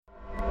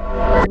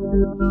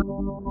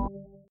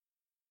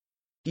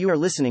You are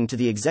listening to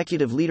the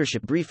Executive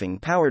Leadership Briefing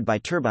powered by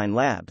Turbine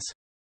Labs.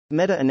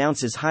 Meta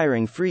announces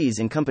hiring freeze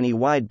in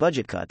company-wide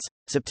budget cuts,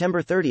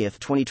 September 30,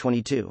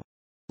 2022.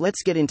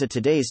 Let's get into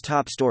today's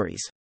top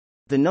stories.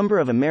 The number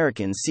of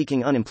Americans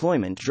seeking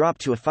unemployment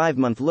dropped to a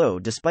 5-month low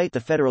despite the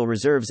Federal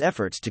Reserve's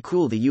efforts to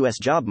cool the U.S.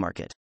 job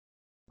market.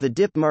 The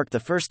dip marked the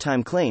first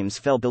time claims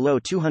fell below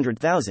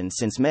 200,000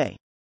 since May.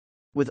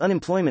 With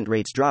unemployment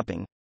rates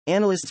dropping,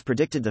 analysts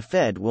predicted the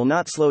Fed will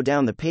not slow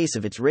down the pace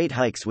of its rate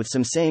hikes, with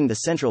some saying the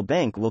central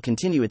bank will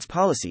continue its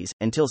policies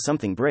until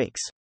something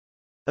breaks.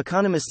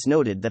 Economists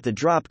noted that the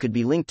drop could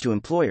be linked to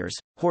employers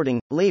hoarding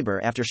labor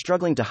after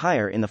struggling to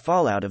hire in the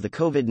fallout of the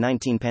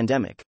COVID-19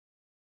 pandemic.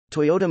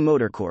 Toyota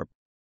Motor Corp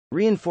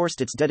reinforced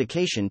its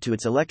dedication to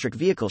its electric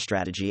vehicle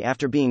strategy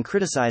after being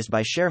criticized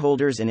by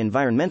shareholders and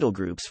environmental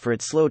groups for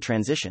its slow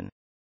transition.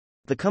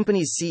 The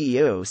company's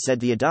CEO said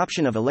the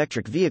adoption of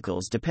electric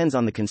vehicles depends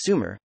on the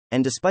consumer,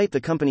 and despite the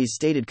company's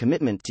stated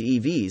commitment to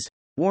EVs,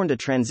 warned a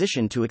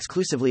transition to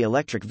exclusively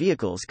electric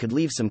vehicles could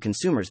leave some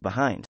consumers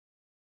behind.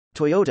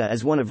 Toyota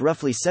is one of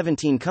roughly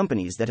 17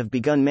 companies that have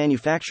begun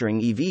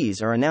manufacturing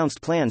EVs or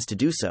announced plans to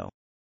do so.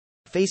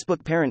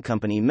 Facebook parent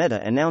company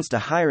Meta announced a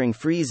hiring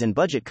freeze and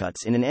budget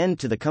cuts in an end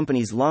to the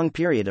company's long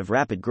period of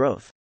rapid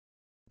growth.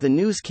 The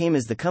news came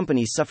as the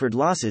company suffered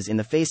losses in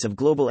the face of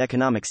global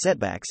economic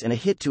setbacks and a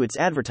hit to its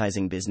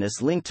advertising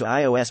business linked to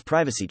iOS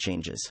privacy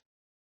changes.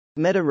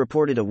 Meta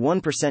reported a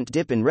 1%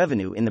 dip in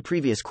revenue in the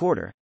previous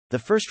quarter, the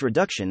first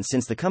reduction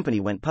since the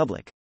company went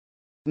public.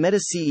 Meta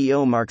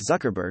CEO Mark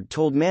Zuckerberg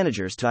told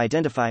managers to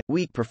identify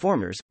weak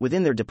performers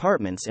within their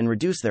departments and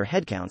reduce their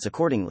headcounts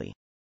accordingly.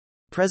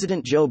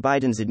 President Joe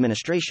Biden's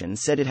administration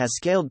said it has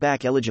scaled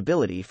back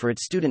eligibility for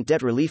its student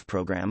debt relief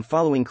program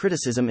following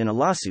criticism in a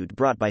lawsuit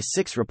brought by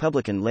 6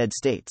 Republican-led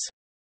states.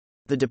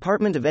 The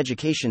Department of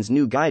Education's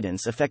new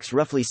guidance affects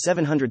roughly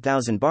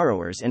 700,000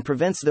 borrowers and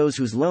prevents those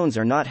whose loans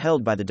are not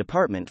held by the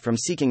department from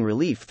seeking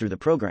relief through the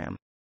program.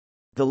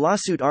 The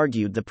lawsuit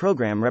argued the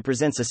program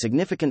represents a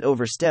significant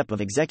overstep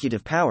of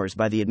executive powers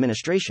by the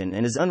administration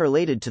and is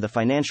unrelated to the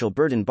financial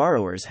burden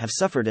borrowers have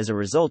suffered as a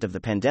result of the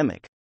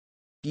pandemic.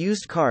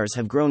 Used cars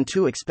have grown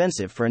too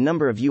expensive for a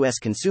number of U.S.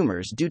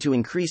 consumers due to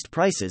increased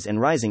prices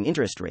and rising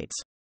interest rates.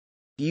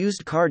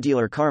 Used car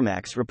dealer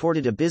CarMax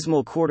reported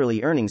abysmal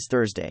quarterly earnings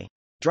Thursday,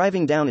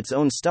 driving down its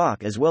own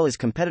stock as well as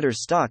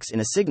competitors' stocks in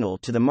a signal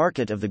to the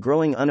market of the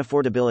growing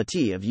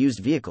unaffordability of used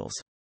vehicles.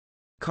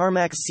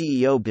 CarMax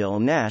CEO Bill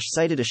Nash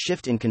cited a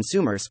shift in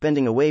consumer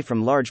spending away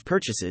from large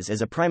purchases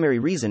as a primary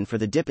reason for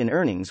the dip in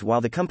earnings,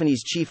 while the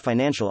company's chief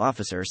financial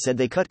officer said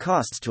they cut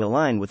costs to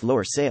align with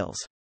lower sales.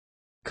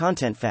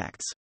 Content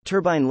facts.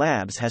 Turbine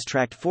Labs has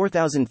tracked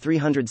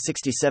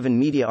 4,367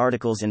 media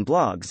articles and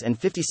blogs and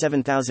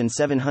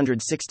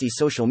 57,760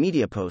 social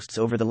media posts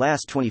over the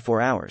last 24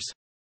 hours.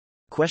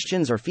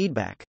 Questions or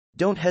feedback?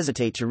 Don't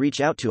hesitate to reach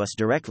out to us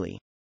directly.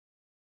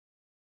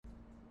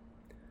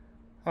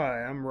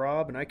 Hi, I'm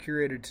Rob, and I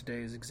curated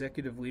today's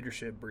Executive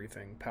Leadership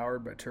Briefing,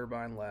 powered by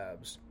Turbine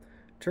Labs.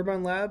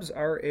 Turbine Labs,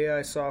 our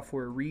AI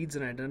software reads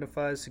and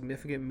identifies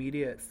significant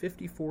media at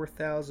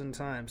 54,000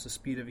 times the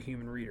speed of a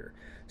human reader,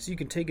 so you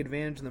can take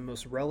advantage of the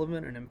most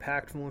relevant and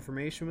impactful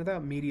information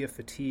without media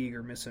fatigue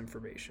or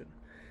misinformation.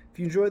 If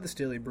you enjoyed this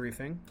daily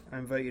briefing, I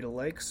invite you to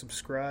like,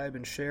 subscribe,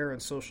 and share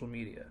on social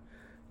media.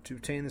 To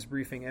obtain this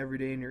briefing every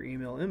day in your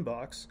email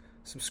inbox,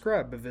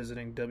 subscribe by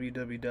visiting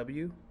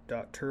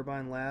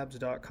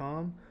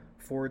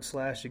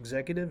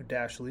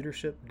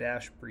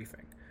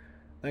www.turbinelabs.com/executive-leadership-briefing.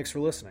 Thanks for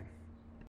listening.